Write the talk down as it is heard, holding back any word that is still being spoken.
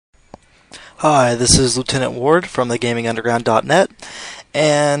Hi, this is Lieutenant Ward from thegamingunderground.net,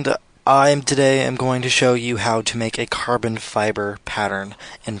 and today I'm going to show you how to make a carbon fiber pattern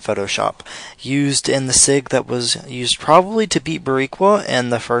in Photoshop, used in the SIG that was used probably to beat Bariqua in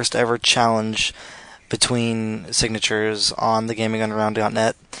the first ever challenge between signatures on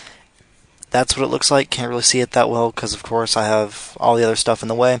thegamingunderground.net. That's what it looks like. Can't really see it that well because, of course, I have all the other stuff in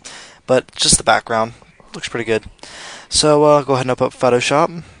the way, but just the background looks pretty good. So go ahead and open up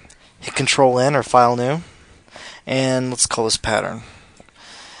Photoshop. Hit Control N or File New, and let's call this pattern.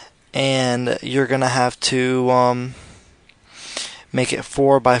 And you're gonna have to make it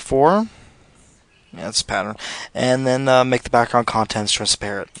 4 by 4. Yeah, that's pattern. And then make the background contents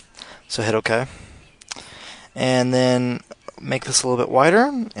transparent. So hit OK. And then make this a little bit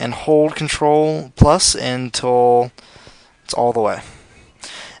wider and hold Control plus until it's all the way.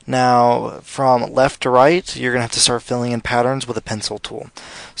 Now, from left to right, you're going to have to start filling in patterns with a pencil tool.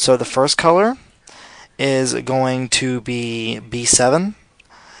 So the first color is going to be B7,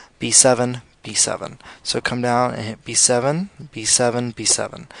 B7, B7. So come down and hit B7, B7,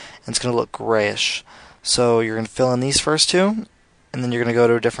 B7. And it's going to look grayish. So you're going to fill in these first two, and then you're going to go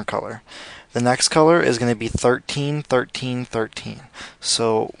to a different color. The next color is going to be 13, 13, 13.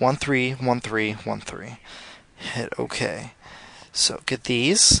 So 1, 3, 1, 3, 1, 3. Hit OK. So get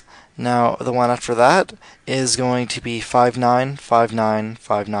these. Now the one after that is going to be 5, 9, 5, 9,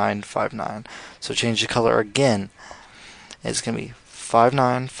 5, 9, 5, 9. So change the color again. It's going to be 5,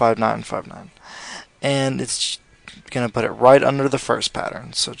 9, 5, 9, 5, 9. And it's going to put it right under the first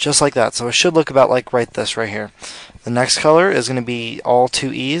pattern. So just like that. So it should look about like this right here. The next color is going to be all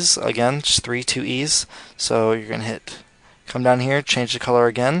 2 E's. Again, just 3 2 E's. So you're going to come down here, change the color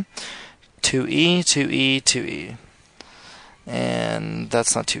again. 2E, 2E, 2E. And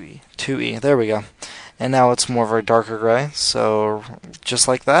that's not 2E, 2E, there we go. And now it's more of a darker gray, so just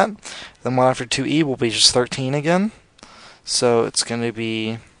like that. Then one after 2E will be just 13 again. So it's going to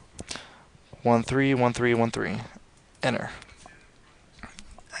be 1, 3, 1, 3, 1, 3. Enter.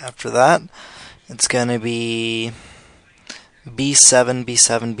 After that, it's going to be B7,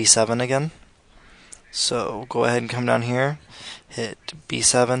 B7, B7 again. So go ahead and come down here, hit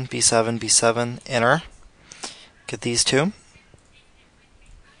B7, B7, B7, enter. Get these two.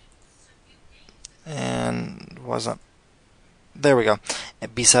 And wasn't there we go.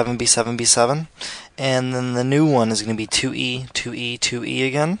 B7, B7, B7, and then the new one is going to be 2E, 2E, 2E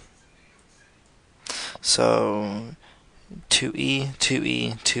again. So 2E,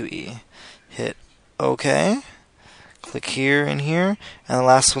 2E, 2E. Hit OK. Click here and here, and the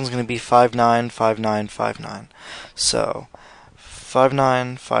last one's going to be 5, 9, 5, 9, 5, 9. So 5,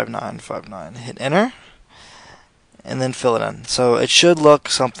 9, 5, 9, 5, 9. Hit enter, and then fill it in. So it should look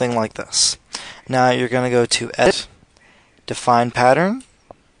something like this. Now you're going to go to Edit, Define Pattern,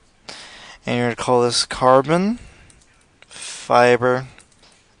 and you're going to call this Carbon Fiber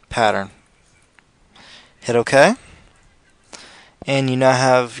Pattern. Hit OK, and you now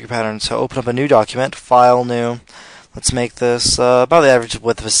have your pattern. So open up a new document, File, New. Let's make this about the average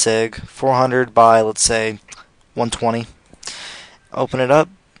width of a SIG, 400 by, let's say, 120. Open it up.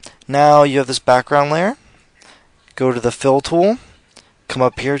 Now you have this background layer. Go to the Fill tool. Come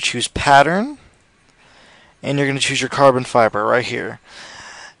up here, choose Pattern, and you're going to choose your carbon fiber right here.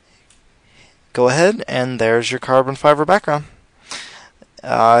 Go ahead, and there's your carbon fiber background.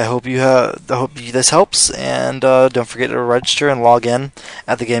 I hope this helps, and don't forget to register and log in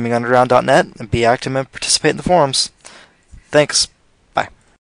at thegamingunderground.net and be active and participate in the forums. Thanks.